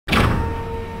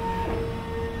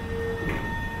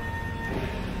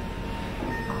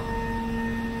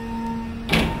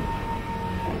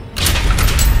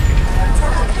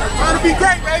gonna be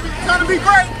great, baby. It's gonna be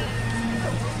great.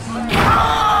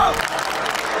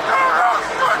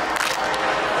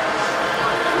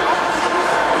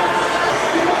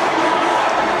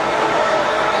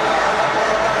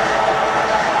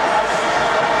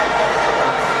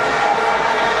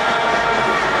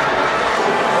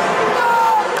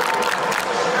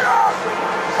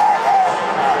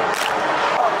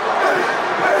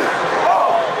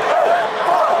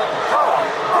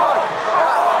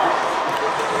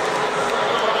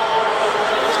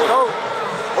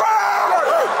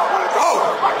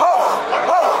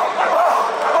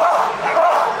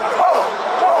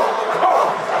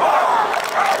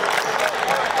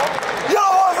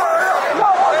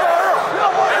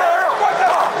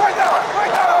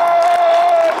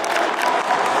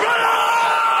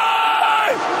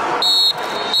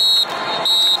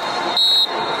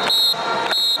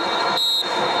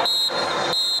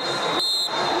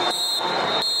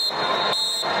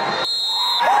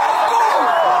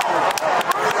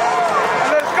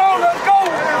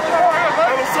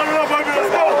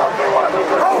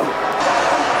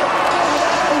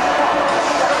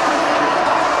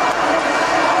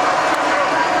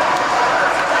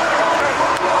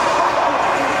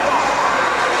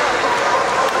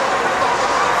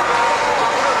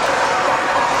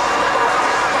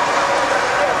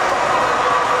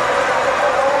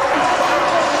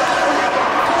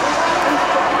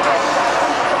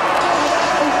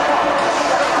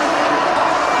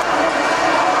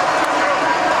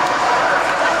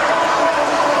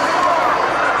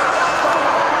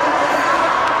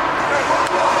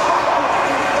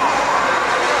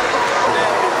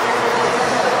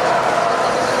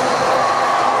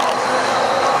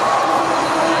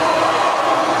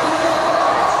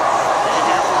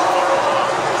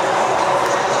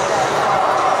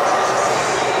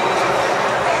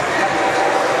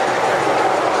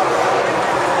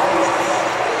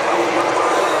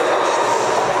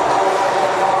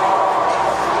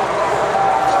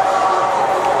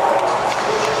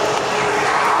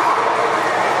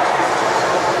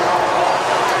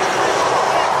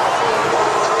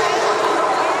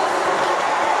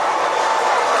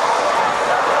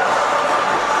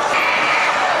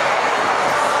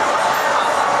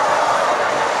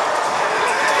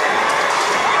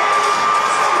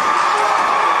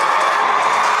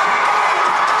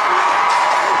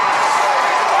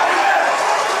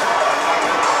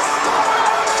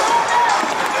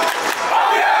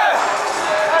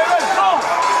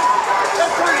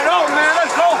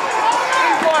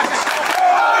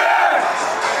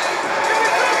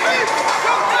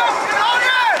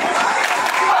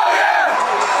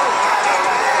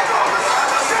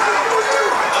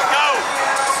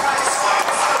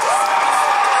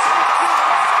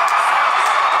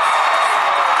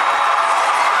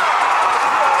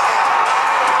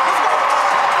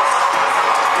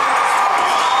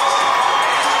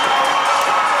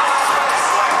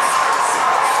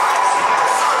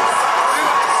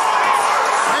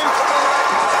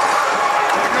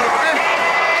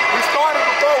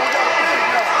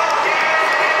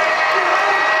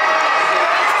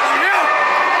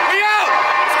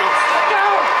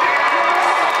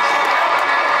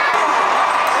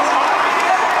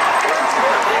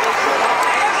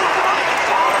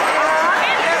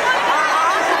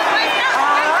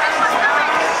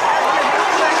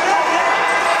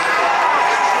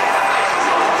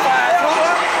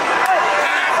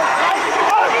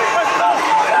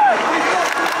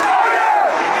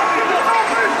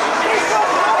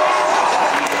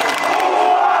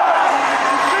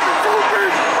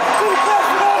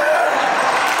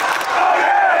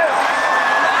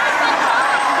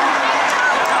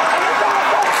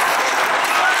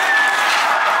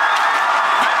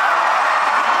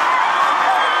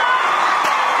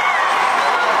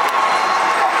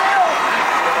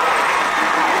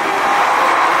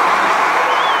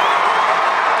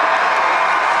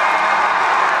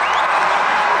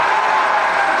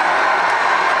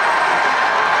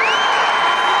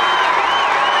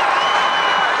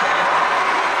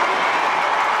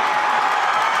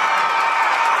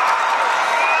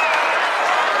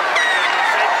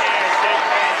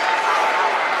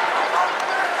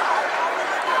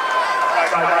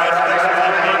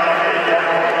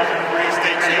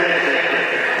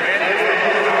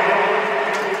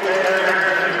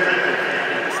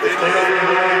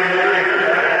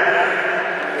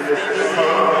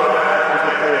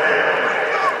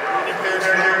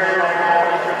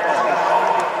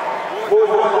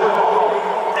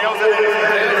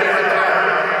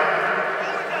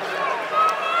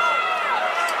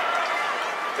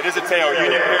 It is a tail.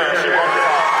 Union Parish. She walked it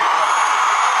out.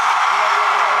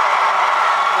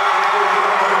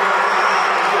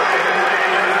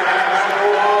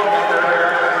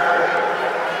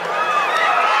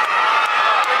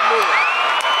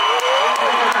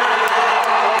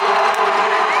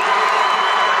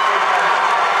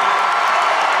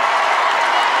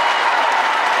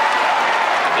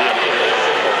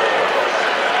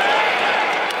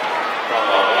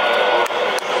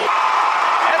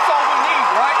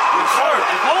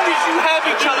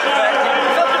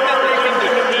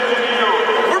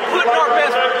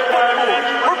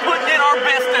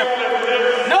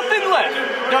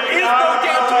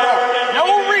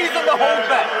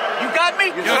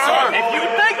 Yes, sir. If you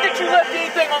think that you left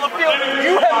anything on the field,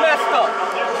 you have messed up.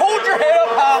 Hold your head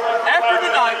up high after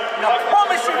tonight, and I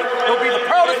promise you it'll be the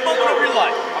proudest moment of your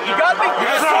life. You got me?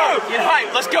 Yes, sir. Get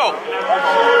hyped. Let's go.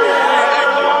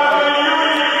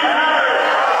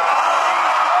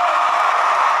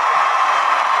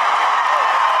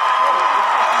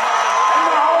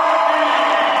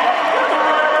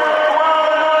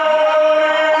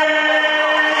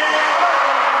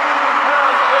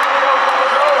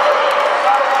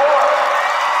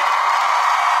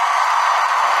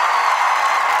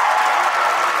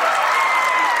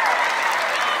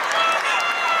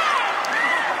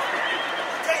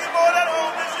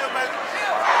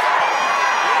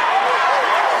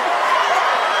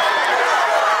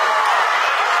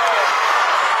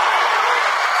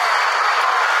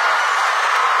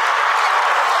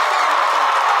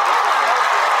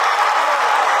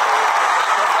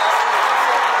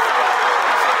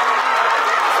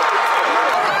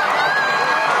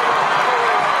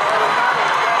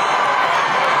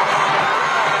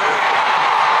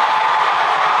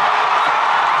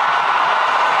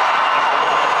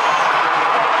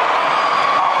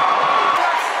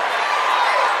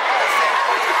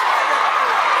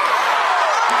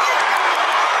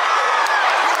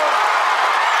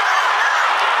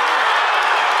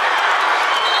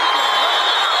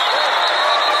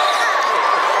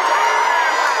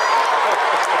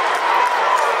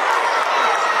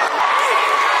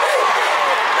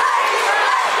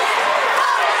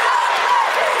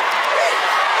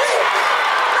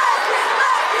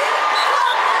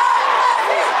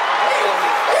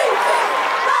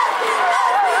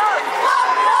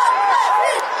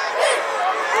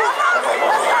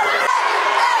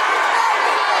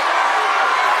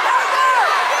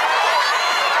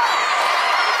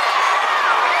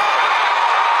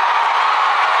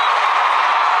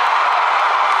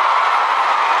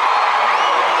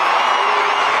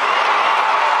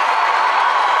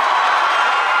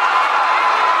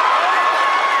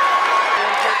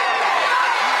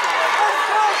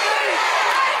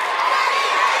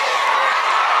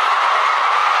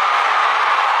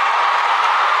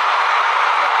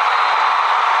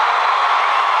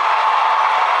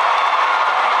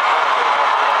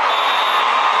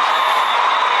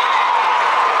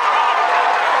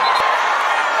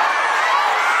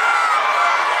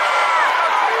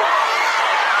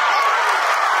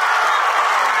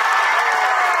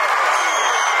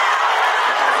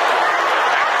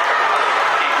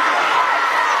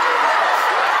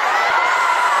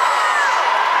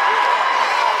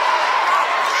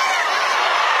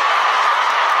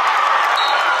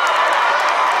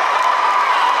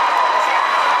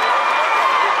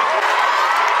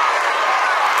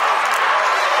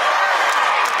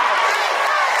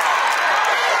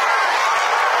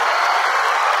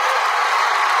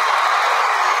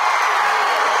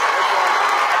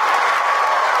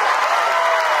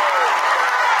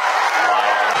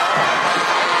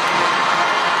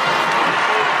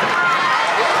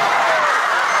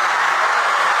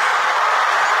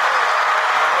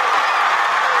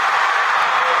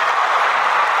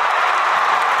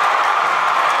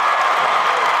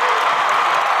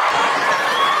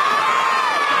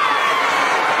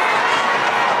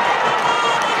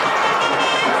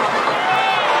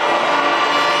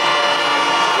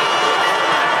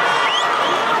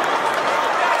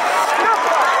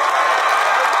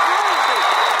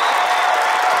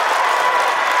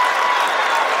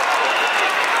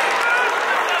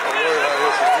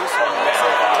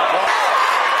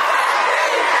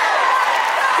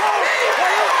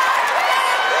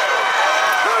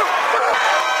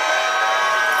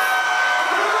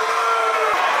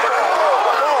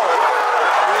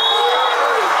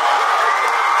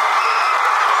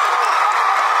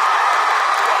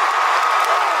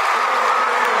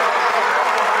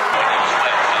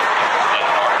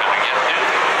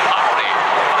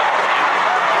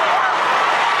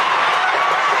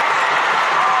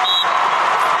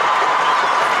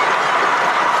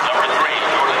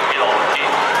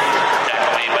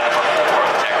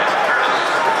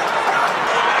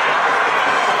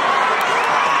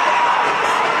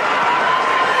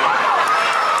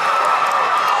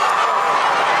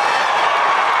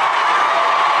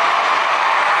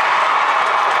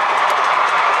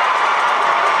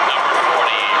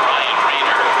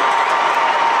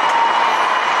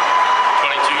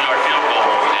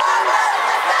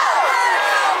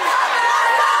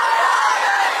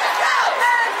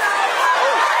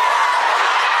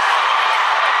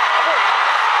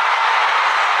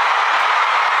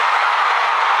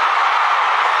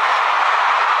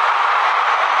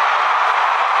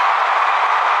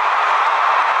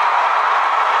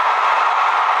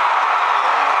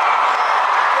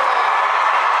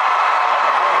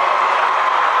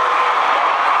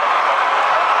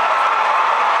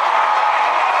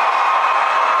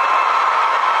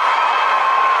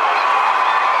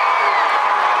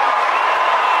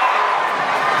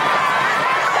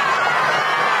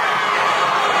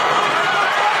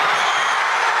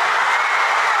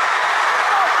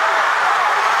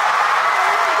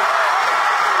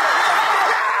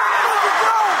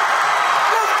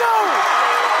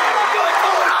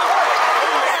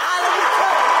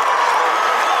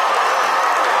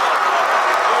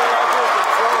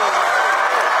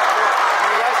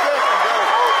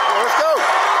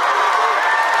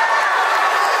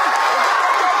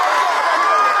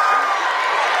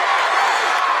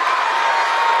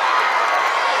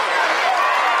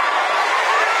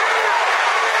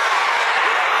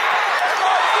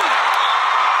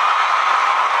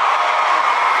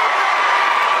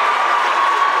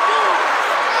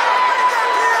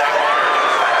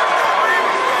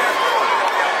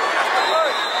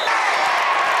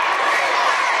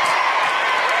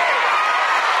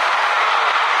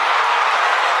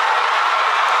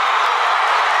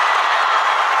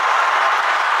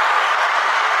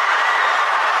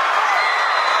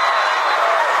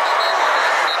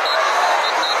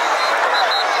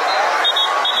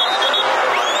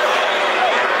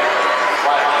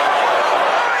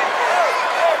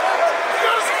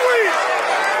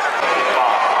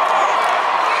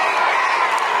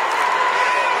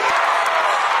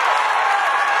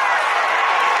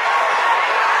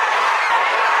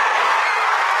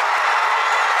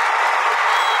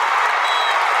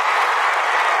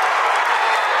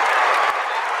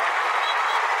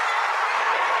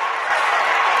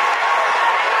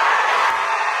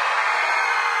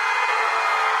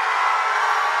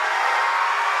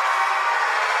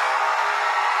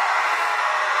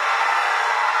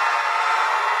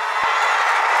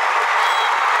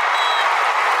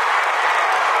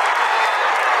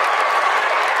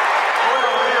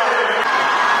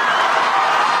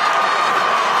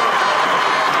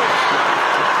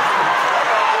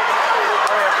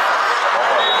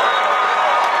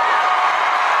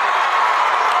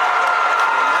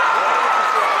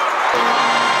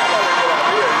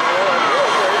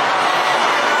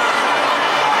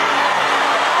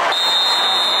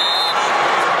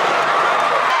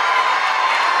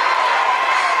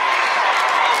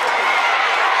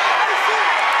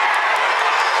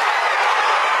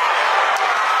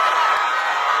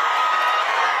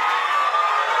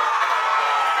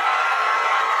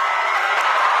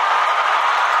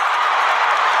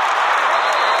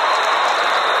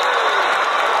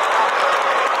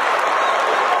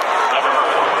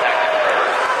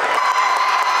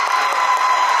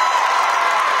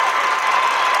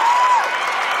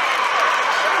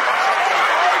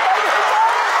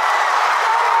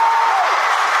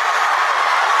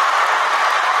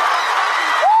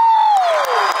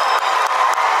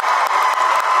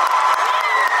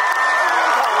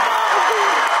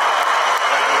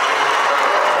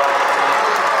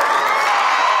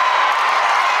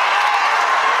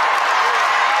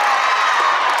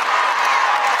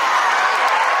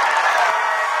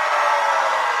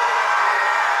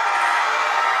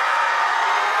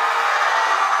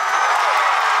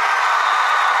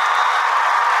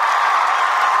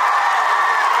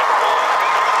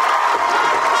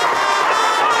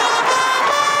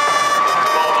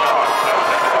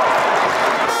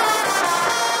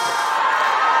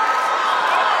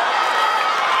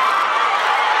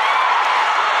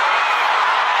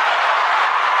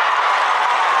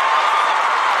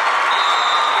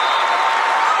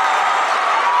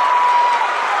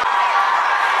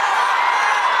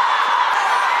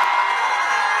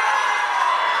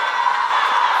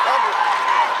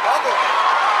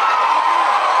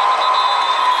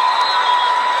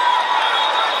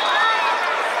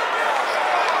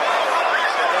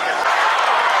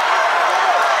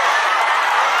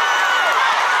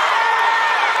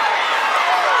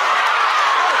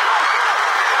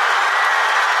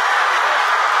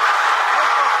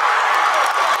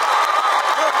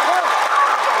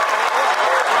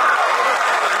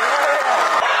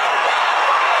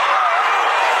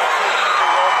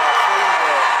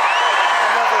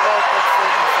 With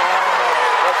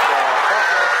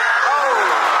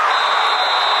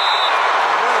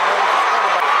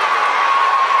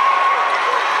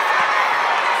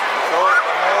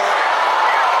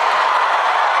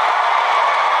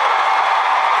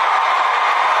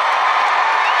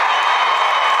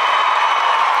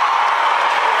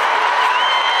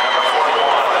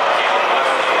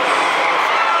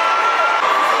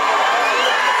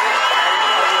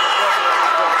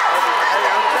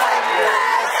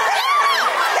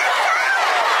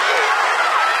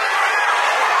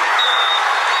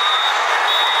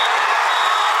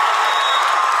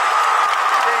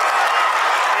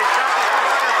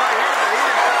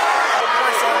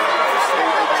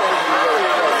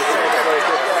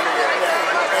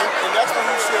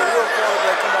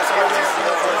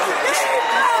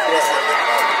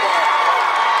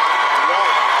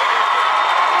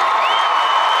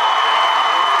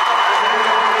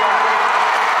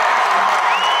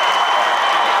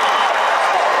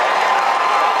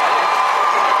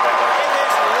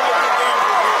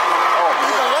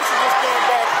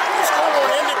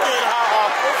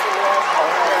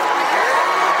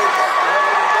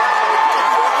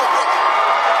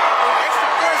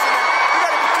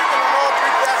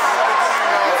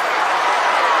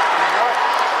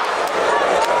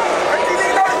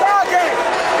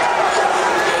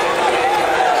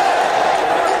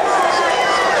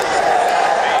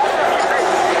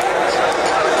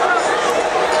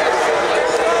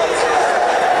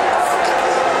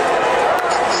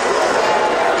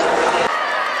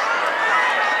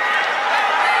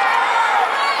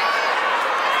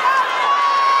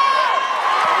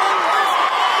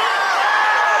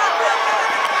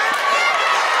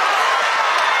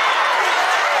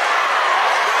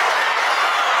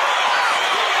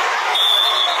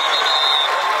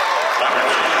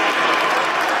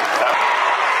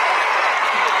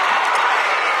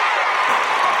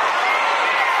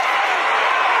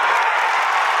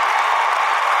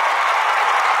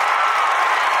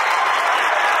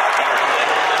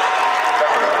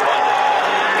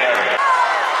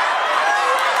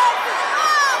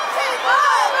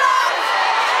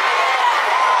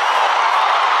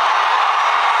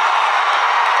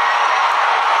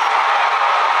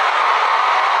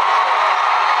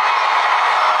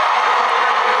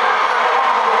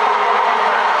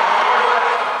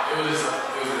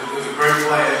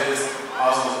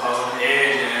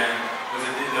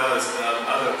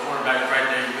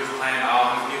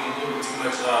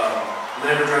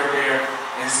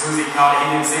caught it.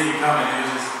 He didn't see you coming. It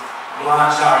was just a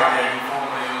blind shot right there. It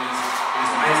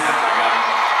was amazing after I got it.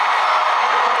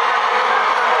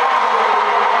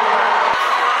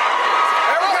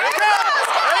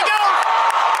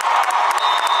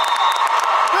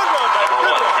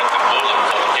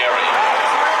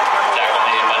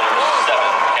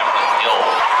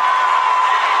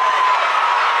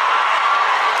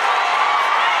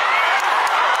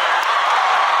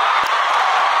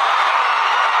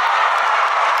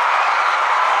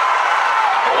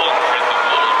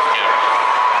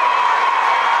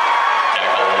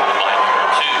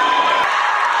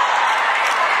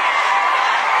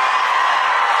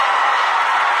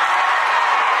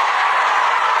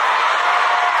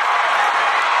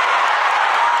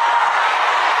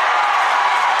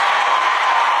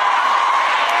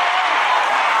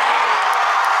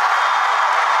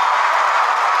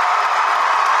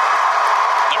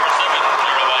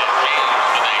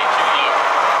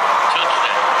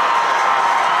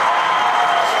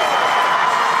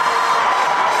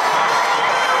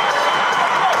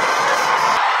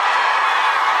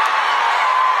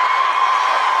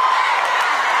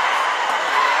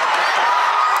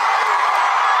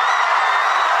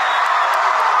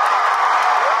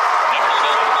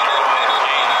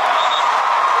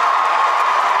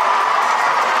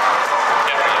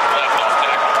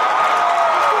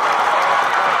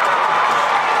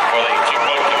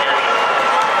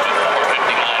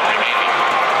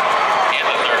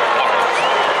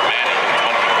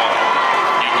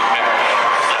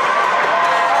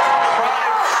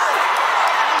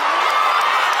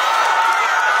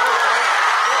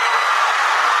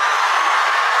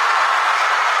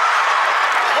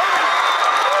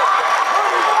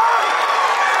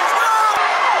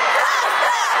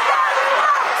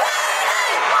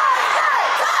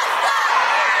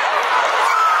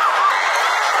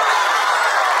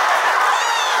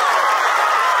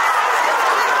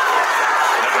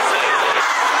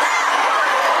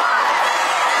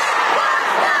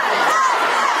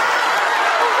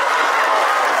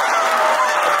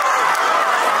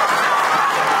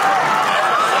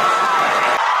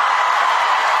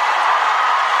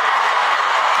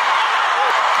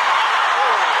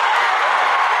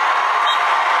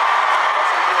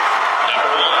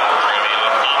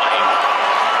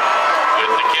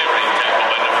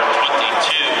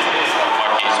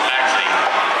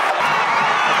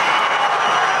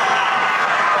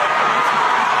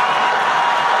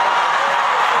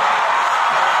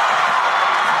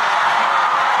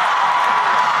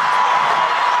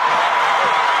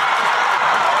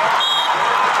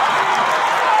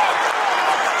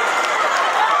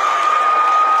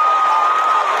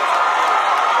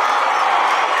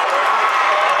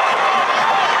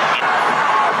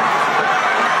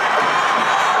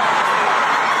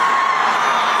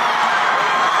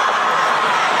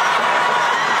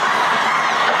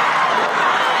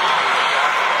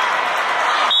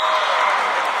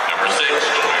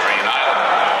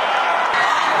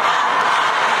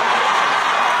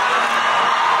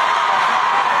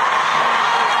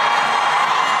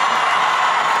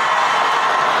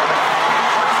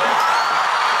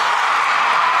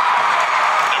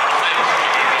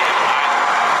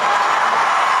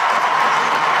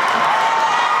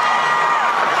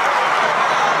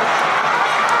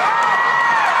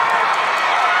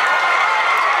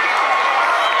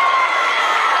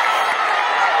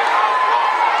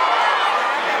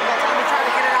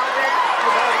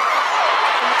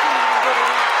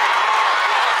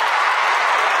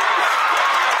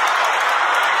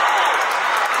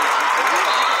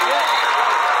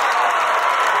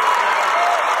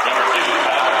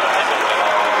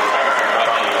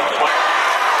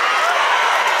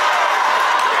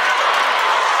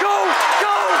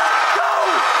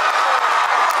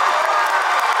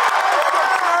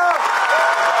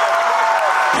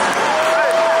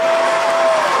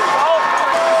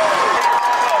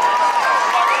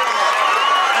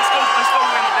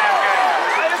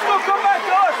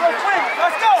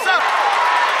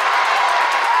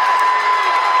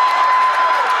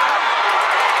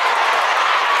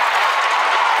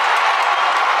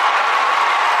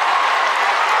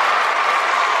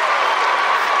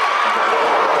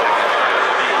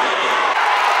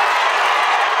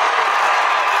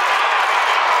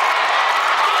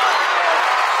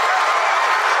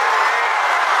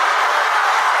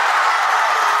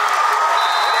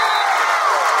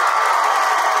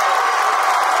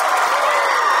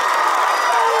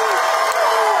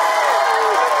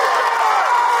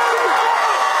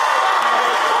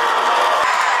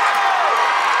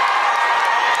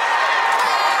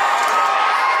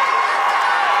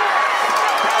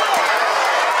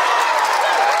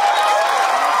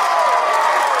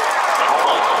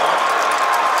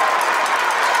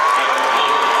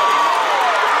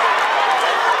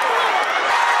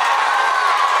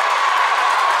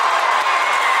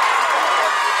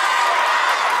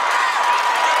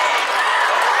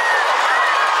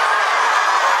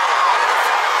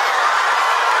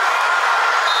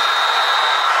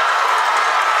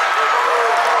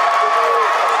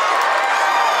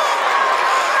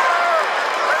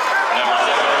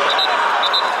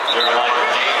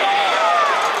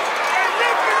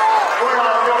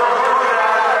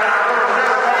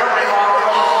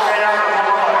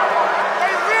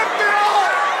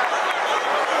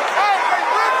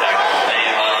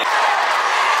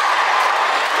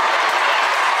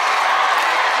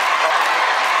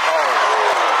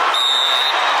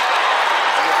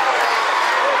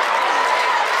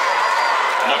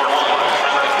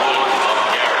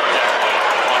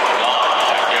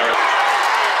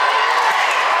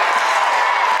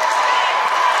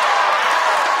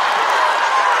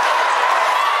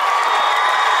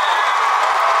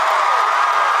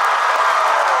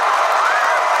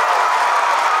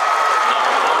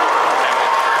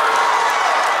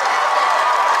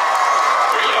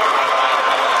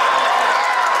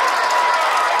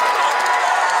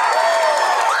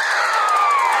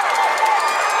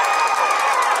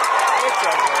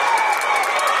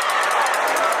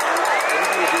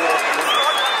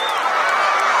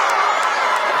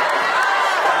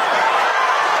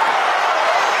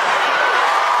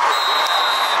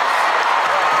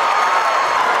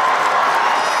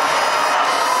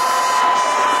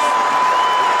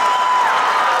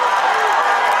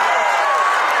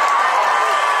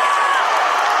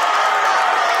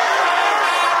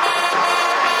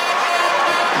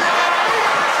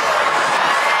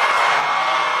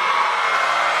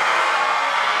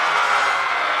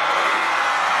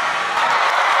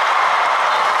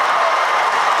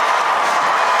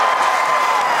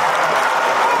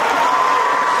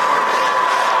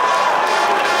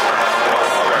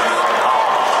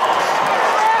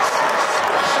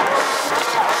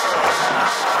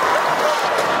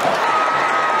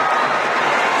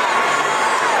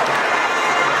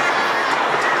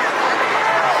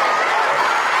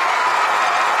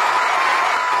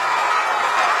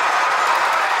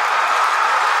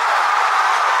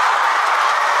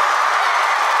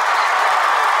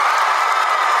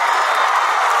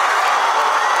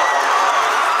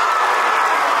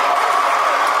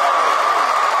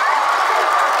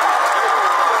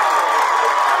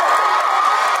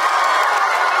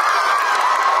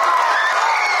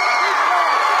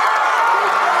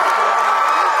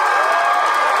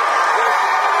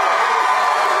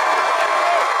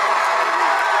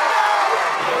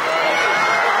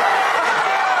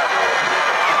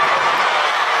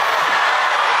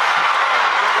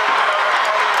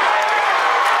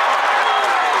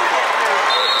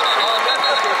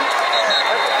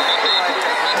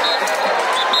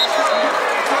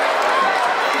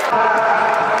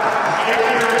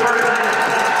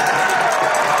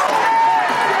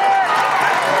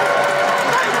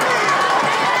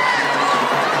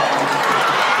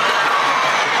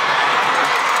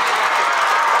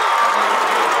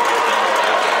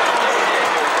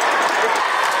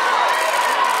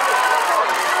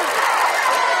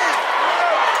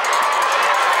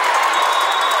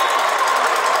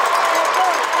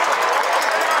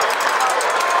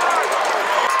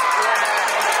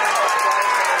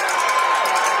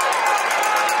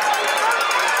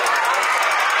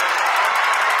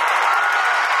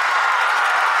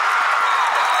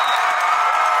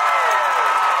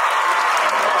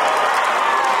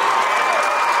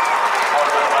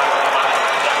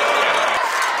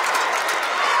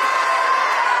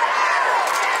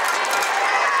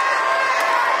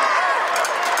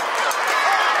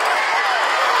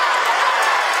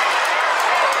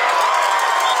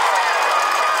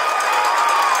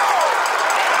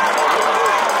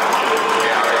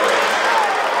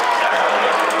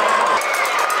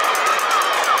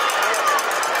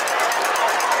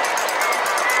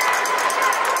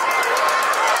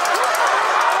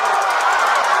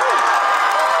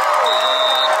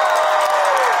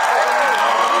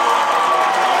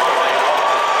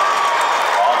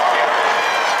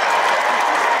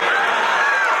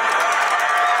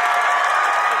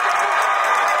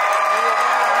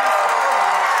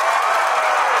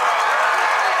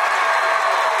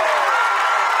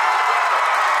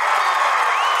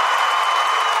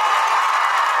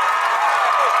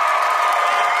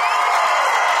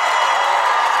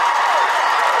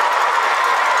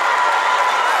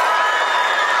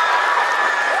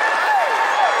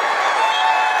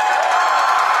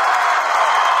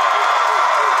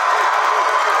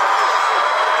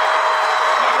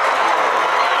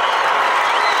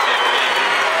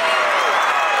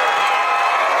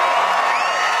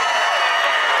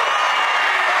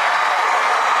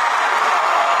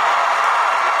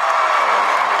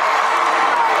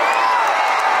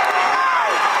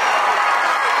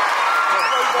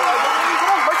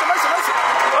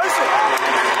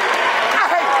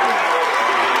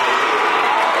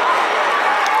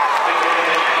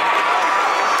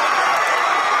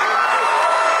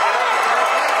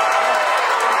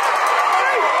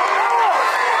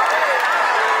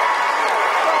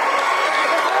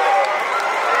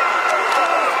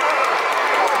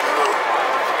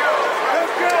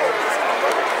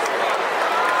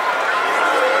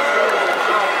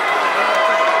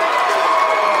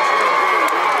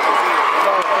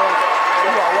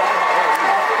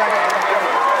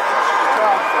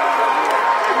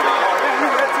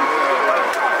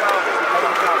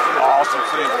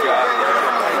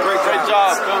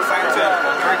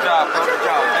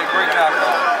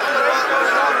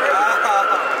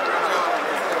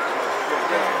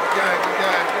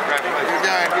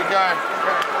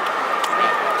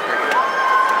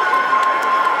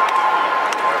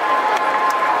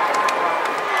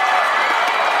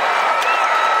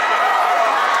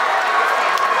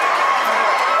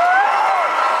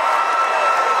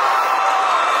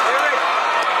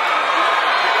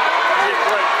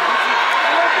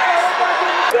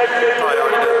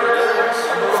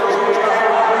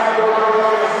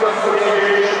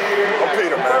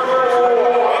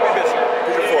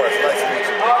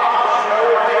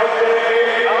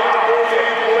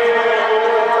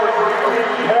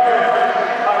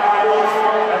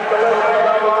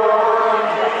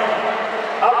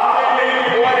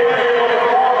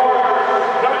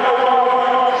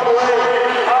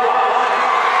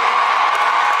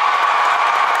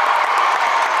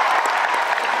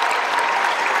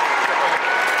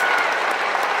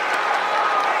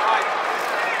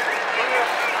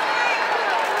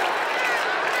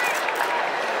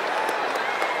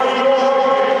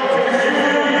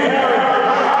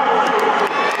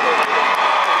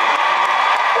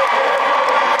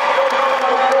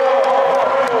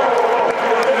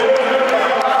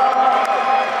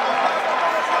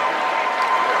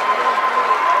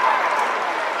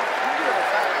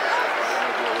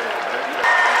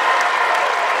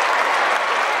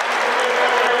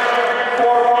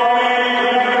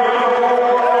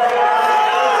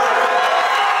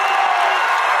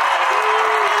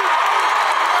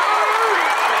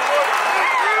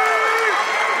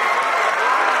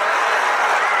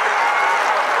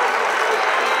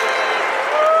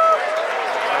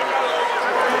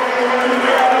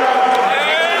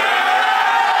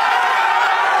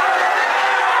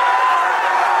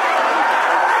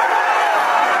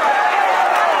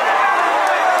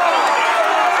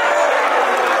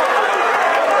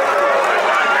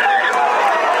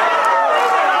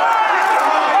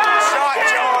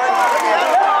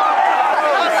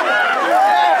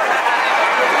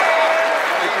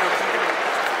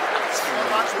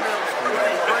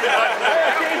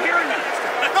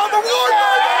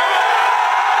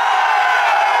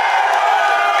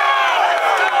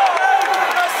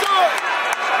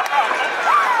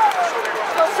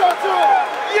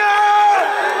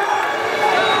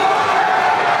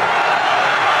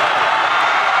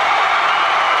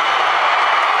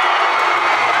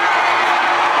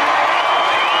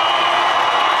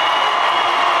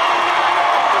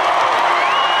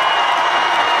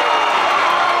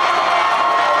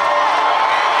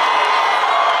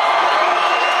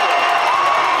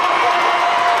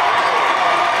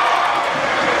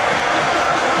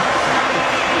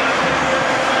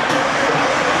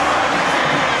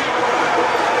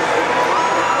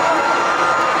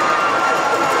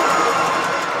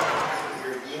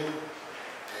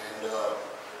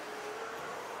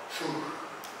 You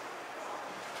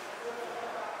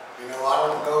know, I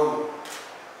don't know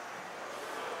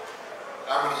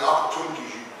how many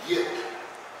opportunities you get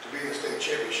to be in the state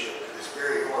championship. It's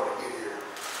very hard to get here.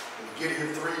 And to get here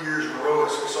 3 years in a row,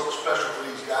 it's something special for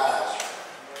these guys.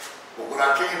 But what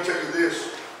I can tell you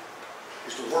this,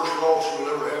 it's the worst loss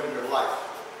you'll ever have in your life.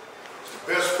 It's the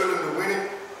best feeling to win it.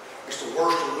 It's the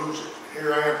worst to lose it. And here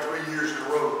I am 3 years in a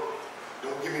row.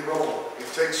 Don't get me wrong, it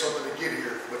takes something to get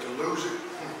here, but to lose it,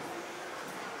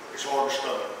 it's hard to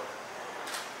stomach.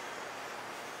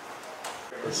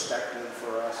 Perspective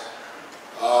for us?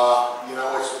 You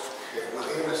know, with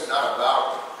him, it's not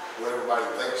about what everybody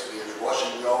thinks it is,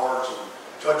 rushing yards and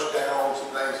touchdowns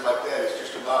and things like that. It's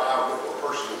just about how good of a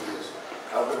person he is,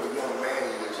 how good of a young man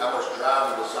he is, how much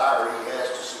drive and desire he has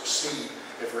to succeed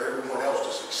and for everyone else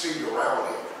to succeed around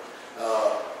him.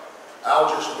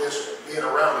 I'll just miss being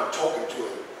around him, talking to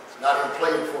him, not him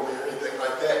playing for me or anything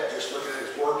like that, just looking at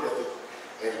his work ethic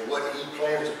and what he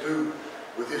plans to do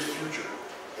with his future.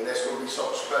 And that's going to be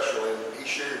something special, and he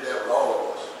shared that with all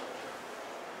of us.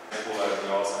 Like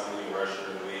the all-time leading rusher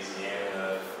in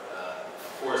Louisiana.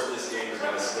 Of course, this game is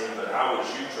going to sting, but how would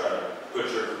you try to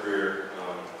put your career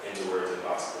into where it's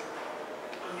impossible?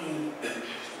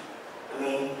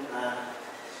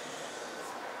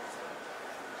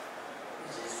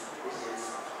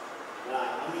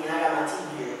 I got my team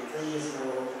here 3 years in a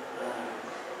row.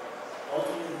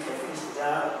 Ultimately, we can finish the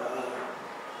job.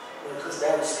 Because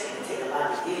that was saying to take a lot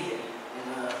to get here.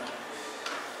 And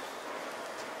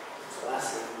so I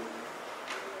said,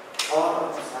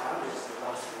 I'm just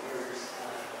lost for words.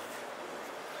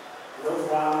 Those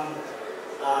around me,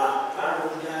 part of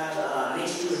those guys,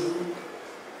 next year's group,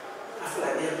 I feel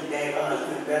like they'll be back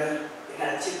even better. They got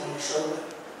a chip on their shoulder.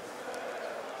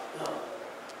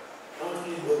 Don't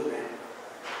be good, man.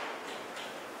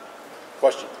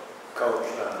 Question. Coach,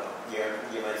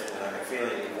 you mentioned, and I can feel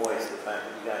it in your voice, the fact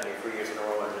that you got here 3 years in a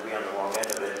row and to be on the wrong end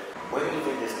of it. Where do you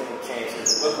think this game changed? It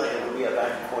looked like it would be a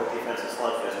back-and-forth defensive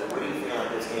slugfest, but where do you feel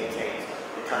like this game changed?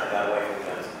 It kind of got away from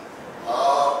you guys.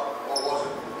 What was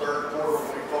it, the third quarter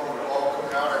when we fumbled the ball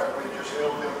coming out after we just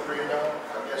held them 3-0?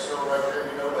 I guess so right there,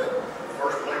 you know, that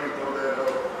first play we threw that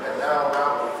now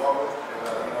around, we fumbled,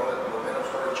 and you know, that momentum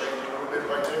started changing a little bit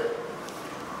right there.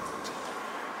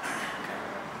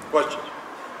 Question.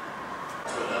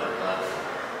 To another level,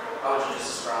 how would you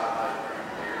just describe how you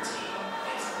bring your team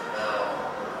into the bell,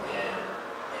 and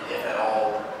if at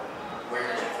all, where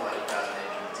did you feel like you guys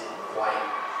maybe didn't quite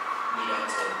meet up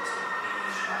to the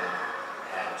needs you might have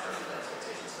had in terms of the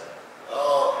expectations there?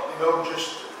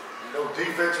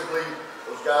 Defensively,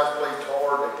 those guys played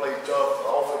hard, they played tough.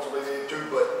 Offensively, they did too,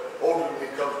 but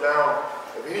ultimately it comes down,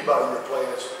 if anybody you're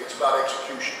playing, it's about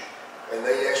execution. And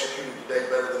they executed today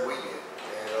better than we did.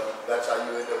 That's how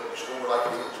you end up with a score like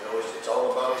it is. You know, it's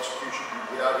all about execution. You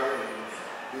get out here and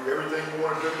you do everything you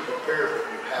want to do to prepare,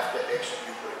 but you have to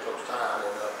execute when it comes time.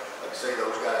 And like I say,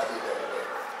 those guys did that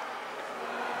today.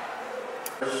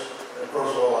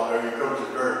 First of all, I know your coach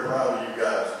is very proud of you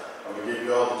guys. I'm going to give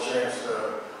you all the chance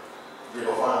to give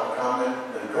a final comment,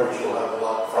 and Coach will have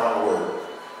a final word.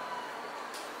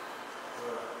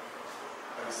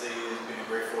 I can say it's been a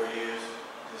great 4 years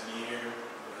this year.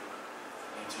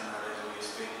 It turned out as we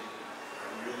expected.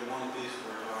 We really wanted this,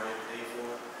 worked hard every day for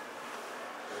it.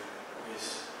 But this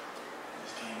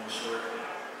came up short,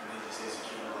 and they just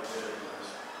executed on the better than us.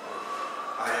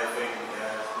 I have faith in the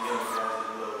guys, the young guys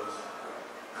that love us.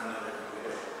 I know they're going to be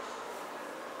there.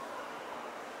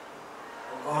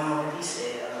 Well, going on what he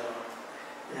said,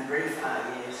 in a great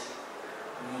 5 years,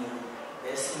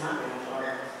 best team I've been a part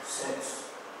of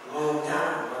since a long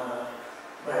time.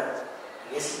 But I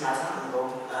guess it's my time to go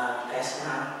pass it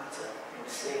on to number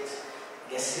 6. I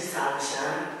guess it's his time to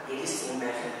shine, get his team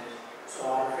back in. So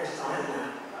all the credit's on him now.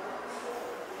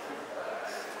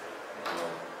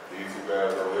 These two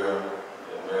guys over here,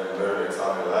 man, they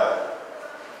taught me a lot.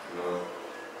 You know,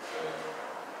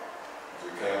 we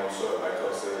came on short, like I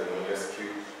said, and we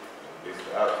execute, it's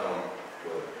the outcome.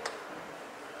 But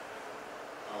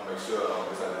I'll make sure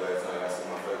this ain't the last time I see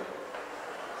my face.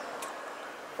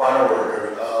 Final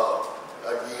word, Coach.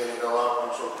 Again, you know,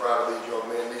 I'm so proud of these young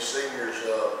men. These seniors,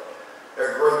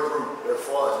 they're a great group. They're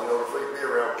fun. You know, to be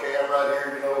around Cam right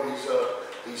here, you know,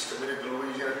 he's committed to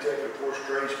Louisiana Tech. Of course,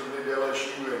 Trey's committed to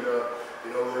LSU, and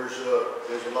you know, there's a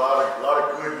lot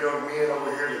of good young men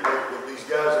over here that these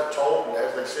guys have taught. And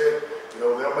as they said, you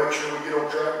know, they'll make sure we get on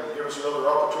track and give us another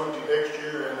opportunity next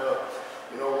year. And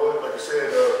you know what? Like I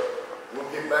said, we'll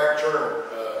get back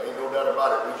turning. Ain't no doubt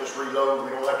about it. We just reload.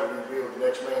 We don't have to rebuild. The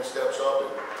next man steps up, and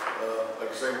like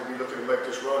I say, we'll be looking to make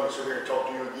this run and sit here and talk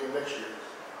to you again next year.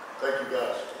 Thank you,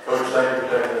 guys. Coach, thank you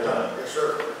for taking the time. Yes,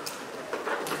 sir.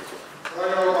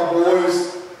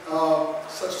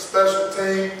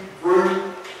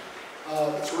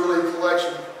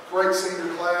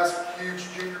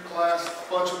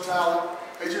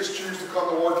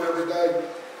 every day.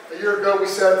 A year ago, we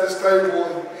sat at this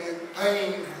table in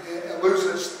pain and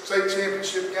losing a state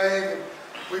championship game. And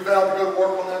we vowed to go to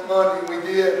work on that Monday, and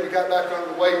we did. We got back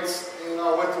under the weights and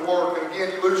went to work. And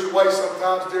again, you lose your way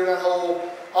sometimes during that whole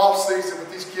off season,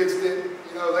 but these kids didn't.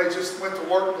 You know, they just went to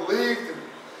work and believed and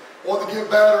wanted to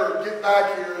get better and get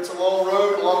back here. It's a long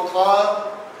road, a long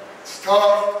climb. It's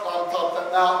tough. Climb top of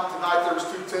that mountain. Tonight there was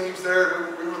 2 teams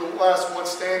there. We were the last one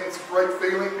standing. It's a great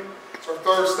feeling. It's our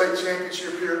 3rd state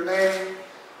championship here at Manning.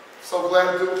 So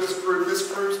glad to do it with this group.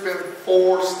 This group's been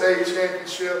 4 state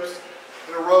championships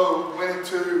in a row, winning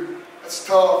 2. That's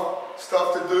tough. It's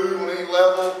tough to do on any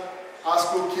level. High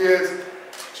school kids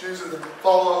choosing to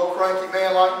follow a cranky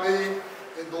man like me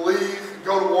and believe and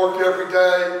go to work every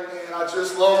day. And I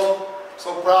just love them.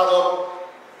 So proud of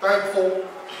them. Thankful.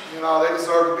 You know, they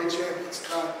deserve to be champions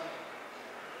tonight.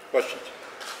 Questions?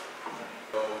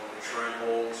 So, Trey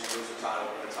Holly lose the title.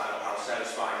 How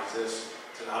satisfying is this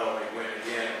to not only win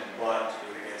again, but to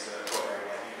do it against a program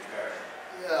like Parish?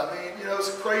 Yeah, I mean, you know, it's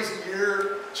a crazy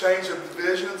year, change of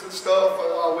divisions and stuff,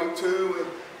 week 2, and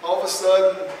all of a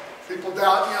sudden, people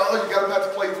doubt, you know, you got to have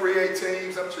to play 3A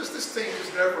teams. I'm just, this team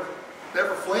just never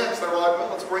flinched. They were like, well,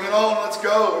 let's bring it on, let's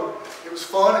go. And it was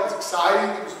fun, it was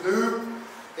exciting, it was new,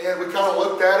 and we kind of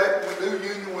looked at it, and we knew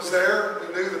Union was there.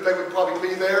 We knew that they would probably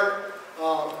be there.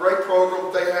 Great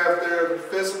program they have there. They're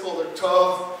physical, they're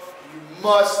tough. You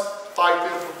must fight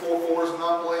them for 4 quarters and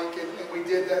not blink, and we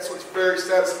did that, so it's very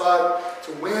satisfied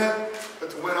to win, but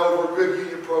to win over a good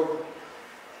Union program.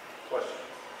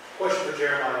 Question for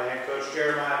Jy'Marion, head coach.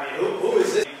 Jy'Marion, I mean, who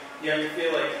is this? You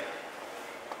feel like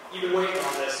you've been waiting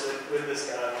on this with this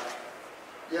guy.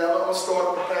 Yeah, I'm going to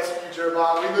start with passing you,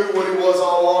 Jy'Marion. We knew what he was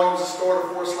all along. He was a starter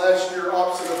for us last year,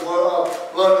 opposite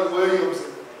of London Williams.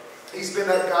 He's been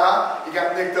that guy. He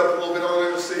got nicked up a little bit earlier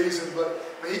in the season, but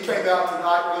I mean, he came out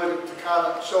tonight really to kind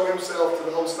of show himself to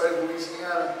the whole state of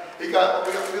Louisiana. He got,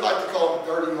 we like to call him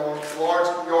dirty yards.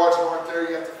 Large yards aren't there,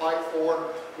 you have to fight for him.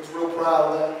 I was real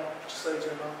proud of that. What you say,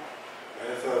 Jy'Marion? And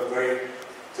it felt great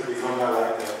to be coming out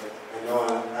like that and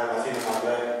knowing I had my team on my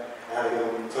back. I had to go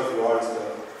tough yards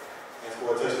and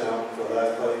score a touchdown for the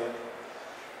last play.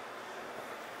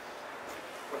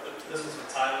 This was with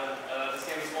Tyler. This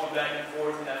game was going back and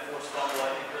forth, and that forced fumble,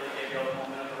 I think, really gave you all the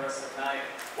momentum the rest of the night.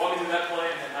 Walk me through that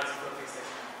play, and then how does it put things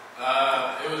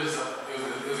down? It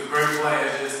was a great play.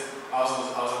 It just I was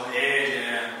on the edge,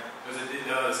 and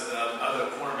there was the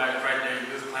other cornerback right there. He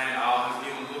was playing out. He was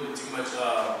giving a little bit too much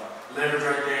leverage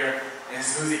right there. And as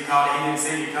soon as he caught it, he didn't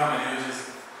see me coming. It was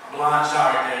just a blind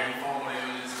shot right there. He fumbled.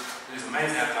 It was just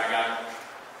amazing after I got it.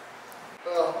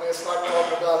 Well, man, it's like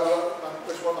talking about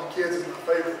which one of my kids is my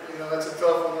favorite. You know, that's a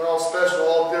tough one. They're all special,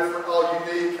 all different, all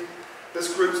unique.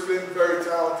 This group's been very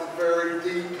talented, very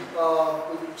deep.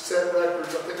 We've set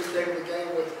records. I think we came to the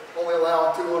game with only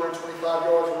allowing 225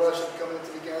 yards of rushing coming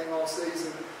into the game all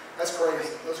season. That's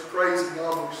crazy. Those are crazy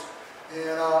numbers.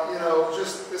 And, you know,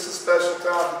 just it's a special,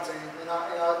 talented team. And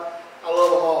I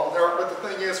love them all. But the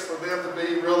thing is, for them to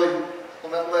be really on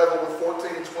that level with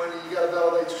 14 and 20, you got to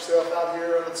validate yourself out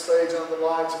here on the stage, under the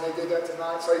lights, and they did that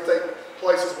tonight. So they take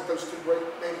places with those 2 great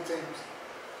many teams.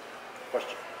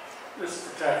 Question. This is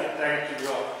for Tackett. Tackett,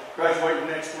 you're graduating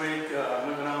next week,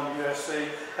 moving on to USC.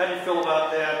 How do you feel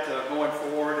about that going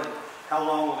forward, and how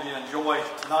long will you enjoy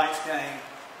tonight's game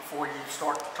before you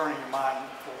start turning your mind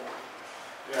forward?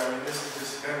 Yeah, I mean, this has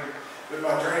just been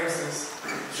my dream since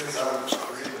I was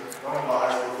even going by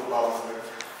high school football.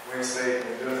 Win state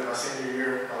and doing it my senior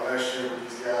year, my last year with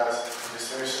these guys, and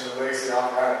just finishing the legacy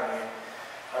off right. I mean,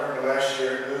 I remember last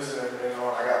year losing, and then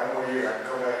I got 1 more year. I can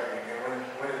come back and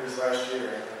win it this last year.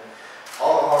 And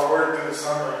all the hard work through the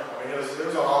summer, I mean, it was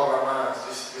on all of our minds,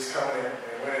 just coming in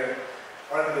and winning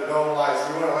under the dome lights.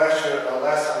 We won it last year,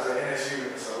 last time was at NSU,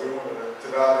 and so we wanted to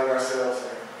validate ourselves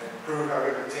and prove how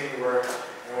good the team were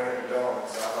and win it in the dome.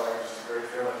 So I thought it was just a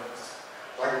great feeling. It's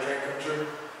like a dream come true.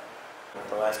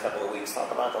 The last couple of weeks,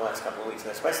 talk about the last couple of weeks,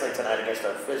 and especially tonight against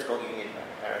a physical Union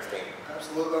Parish team.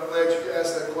 Absolutely, I'm glad you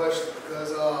asked that question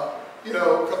because, you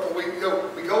know, a couple of weeks ago,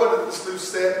 we go into this new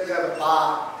set, you have a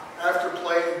bye. After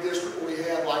playing in district where we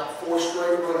had like 4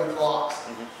 straight running clocks,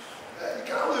 you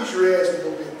kind of lose your edge a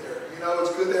little bit there. You know,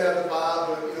 it's good to have the bye,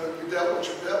 but, you know, you dealt with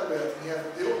what you dealt with, and you have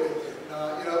to deal with it.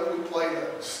 And, you know, we played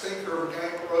a stinker of a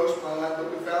game at Rosemont, but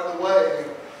we found a way.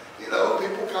 And, you know,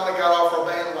 people kind of got off our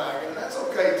bandwagon, and that's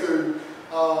okay too.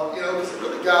 You know, because it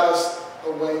really got us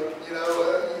awake. You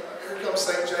know, here comes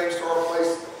St. James to our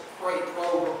place, great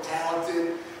program,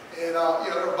 talented, and you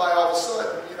know, everybody all of a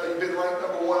sudden, you know, you've been ranked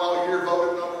 #1 all year,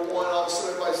 voted #1. All of a sudden,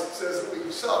 everybody says that we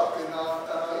suck,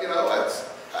 and you know, that's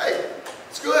hey,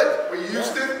 it's good. We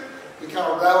used it. We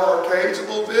kind of rattled our cage a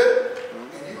little bit,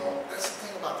 and you don't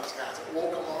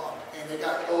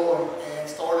going and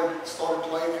started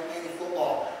playing any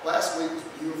football. Last week was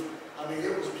beautiful. I mean,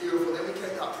 it was beautiful. Then we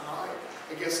came out tonight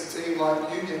against a team like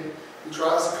Union who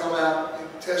tries to come out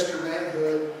and test your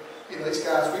manhood. You know, these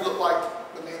guys, we look like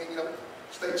the man,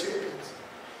 state champions.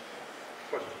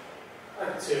 I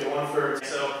have two, one for,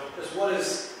 so just what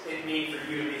does it mean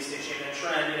for you to be a state champion?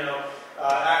 Trent,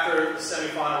 after the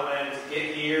semifinal win, to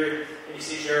get here and you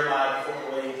see Jy'Marion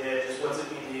perform the way he did, just what's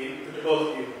it mean to you, to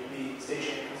both of you, to be state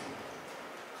champions?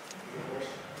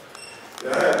 Yeah,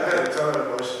 I had a ton of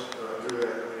emotion through that.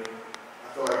 I mean,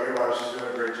 I feel like everybody was just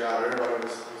doing a great job. Everybody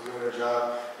was doing their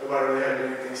job. Nobody really had to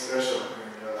do anything special. And,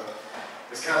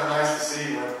 it's kind of nice to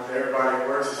see when everybody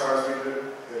works as hard as we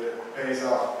do, that it pays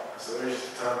off. So there's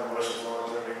just a ton of emotion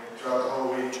flowing through me throughout the whole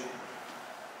week.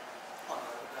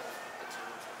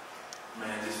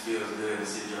 Man, it just feels good to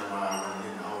see Jy'Marion running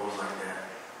in the holes like that.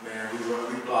 Man, we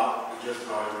block, we just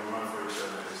guard, we run for each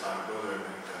other. It's like go there,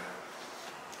 man.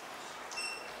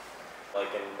 Like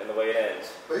in the way it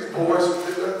ends. These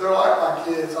boys, they're like my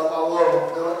kids. I love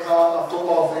them. They're like my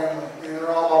football family. They're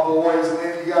all my boys. And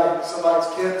then you got somebody's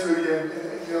kin to you,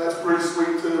 and that's pretty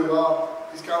sweet too.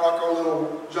 He's kind of like our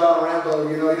little John Rambo.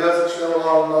 He doesn't show a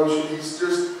lot of emotion. He's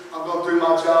just, I'm going to do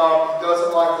my job. He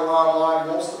doesn't like the limelight.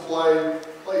 He wants to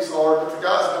plays hard. But the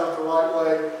guy's done it the right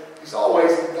way. He's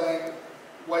always in the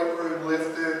weight room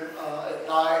lifted at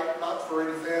night, not for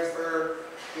any fanfare.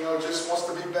 Just wants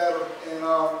to be better. And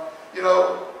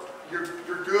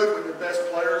you're good when your best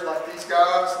players, like these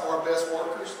guys, are our best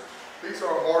workers. These are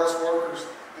our hardest workers,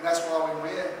 and that's why we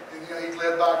win. And he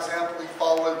led by example. He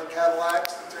followed the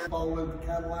Cadillacs,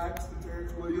 the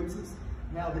Terrence Williamses.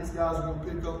 Now these guys are going to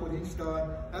pick up what he's done.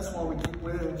 That's why we keep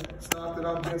winning. It's not that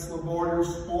I'm against Lombardi or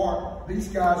smart. These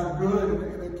guys are good,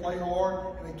 and they play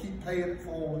hard, and they keep paying it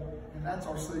forward. And that's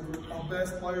our secret. Our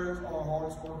best players are our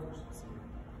hardest workers.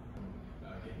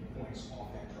 Getting points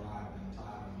off that drive and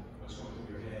time, what's going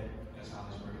through your head as how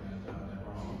he's breaking that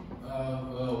wrong?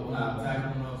 Well, when I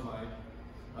tackled him, I was like,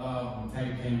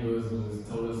 Tackett came to us and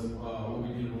told us what we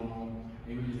did wrong.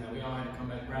 And we all had to come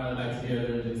back, rally back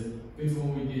together, and just fix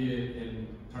what we did and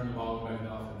turn the ball back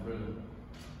off and through.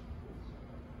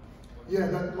 Yeah,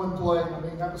 that one play,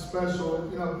 that was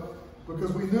special,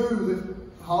 because we knew that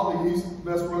Holly, he's the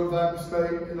best running back in the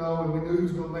state, and we knew he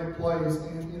was going to make plays,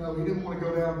 and, he didn't want to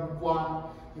go down wide.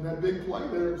 And that big play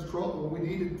there was trouble. We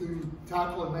needed to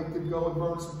tackle and make them go and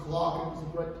burn some clock, and it was a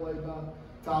great play by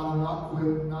Tyler, not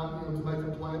quit, not, to make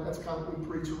a play. That's kind of what we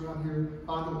preach around here,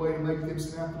 find a way to make them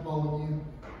snap the ball again.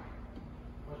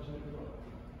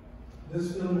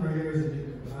 This feeling right here is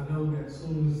addictive. I know that as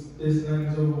soon as this game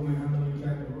is over, I know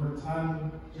exactly what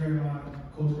time Jy'Marion,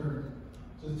 Coach Curtis.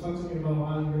 Just talk to me about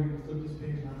how you're ready to flip this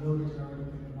page. I know that you're already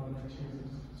thinking about next year. So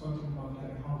just talk to me about that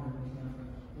and how we're going to do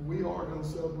that. We are going to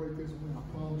celebrate this win, I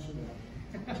promise you that.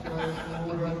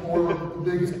 We're going to order the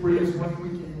biggest, prettiest win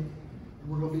we can. And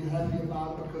we're going to be happy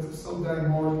about it because it's so dang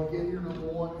hard to get here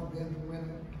number one and then to win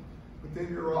it. But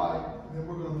then you're right, and then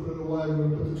we're going to put it away. We're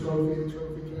going to put the trophy in the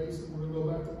trophy case, and we're going to go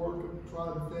back to work and try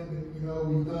to defend it.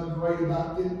 We've done great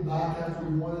about getting back after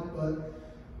we won it, but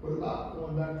what about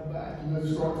going back to back? You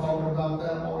start talking about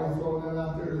that, already throwing that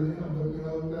out there to them. But,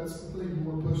 that's the thing. You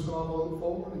want to push it off a little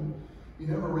forward, and you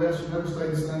never rest, you never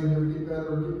stay the same, you never get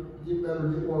better, get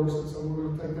worse. And so we're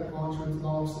going to take that mantra into the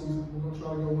offseason. We're going to try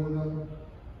to go win another one.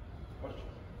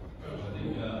 I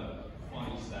think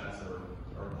funny stats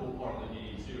are a cool part of the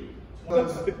game, too.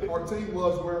 Our team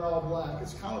loves wearing all black.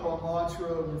 It's kind of our mantra.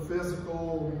 We're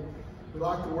physical. We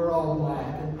like to wear all black.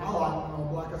 And I like wearing all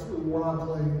black. That's what we wore out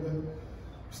playing.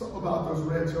 But something about those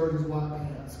red jerseys, white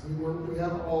pants. We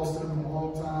haven't lost them in a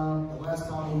long time. The last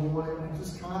time we won it, I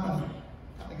just kind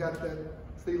of got that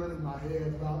feeling in my head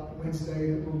about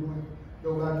Wednesday that we're going to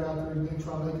go back out there and then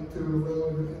try to make it 2 in a row.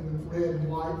 And the red and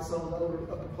white, some of the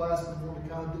upperclassmen want to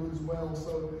kind of do it as well.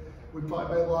 So we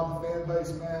probably made a lot of the fan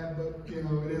base mad, but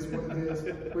it is what it is.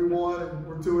 We won, and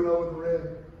we're 2-0 in the red.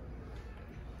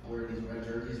 Wear these red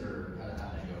jerseys, or how did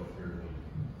they go for your week?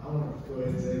 I want to go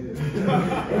ahead and say that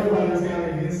everybody's kind of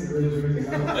against the red jerseys. I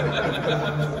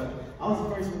was the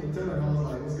first one to tell them. I was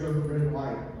like, let's go with red and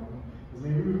white. Because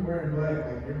we've been wearing black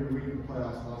like every week in the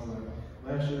playoffs. And I was like,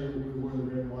 last year we wore the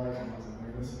red and white, and I was like,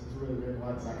 man, let's wear the red and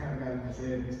white. So I kind of got in his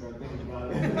head and he started thinking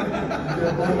about it.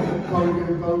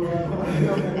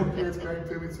 More kids came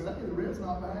to me and said, hey, the red's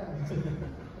not bad.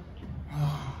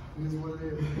 It is what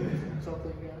it is.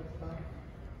 Something,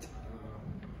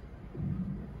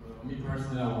 Me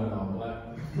personally, I went all black.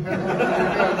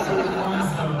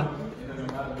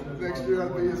 Next year,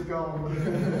 I'll be his gone.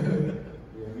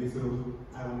 Yeah, me too.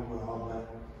 I don't want all black.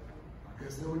 I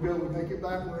guess there we go. We take it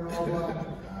back. We're in all black.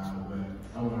 But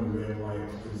I want red and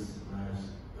white because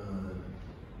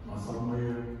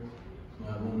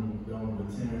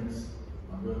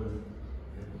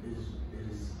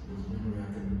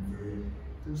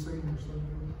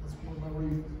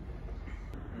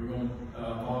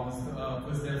following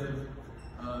footsteps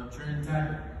of Trey and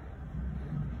Tackett.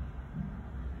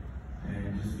 And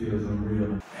it just feels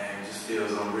unreal. And it just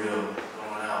feels unreal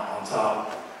going out on top,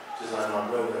 just like my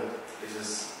brother. It's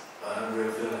just an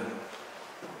unreal feeling.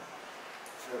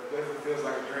 It definitely feels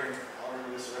like a dream. I'll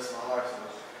remember this the rest of my life. So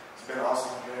it's been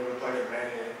awesome being able to play for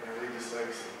Manny and leave this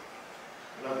legacy.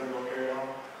 Nothing gonna carry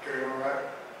on right.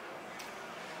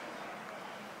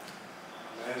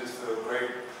 Man, it just feels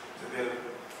great to be able to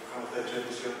come with that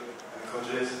championship. And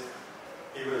Coach S,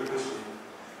 he really pushed me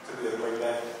to be a great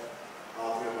back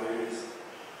all 3 of my years.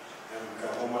 And we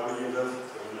got 1 more year left,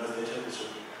 so we lost that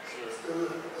championship. Let's do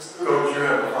it. Let's do it. Coach, you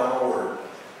have a final word.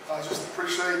 I just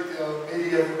appreciate the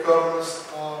media for covering us.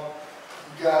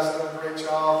 You guys done a great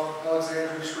job.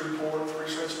 Alexandria Shreveport,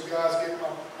 appreciate you guys getting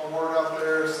my word out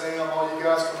there. Sam, all you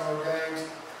guys coming to our games.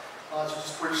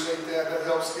 Just appreciate that. That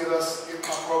helps get my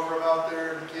program out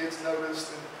there and the kids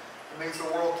noticed. And it means the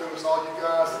world to us, all you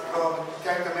guys that come and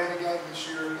came to Manny game this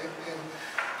year and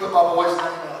put my boy's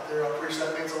name out there. I appreciate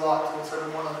that. It means a lot to us,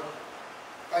 every one of them.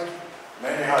 Thank you.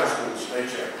 Manny High School State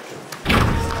Championship.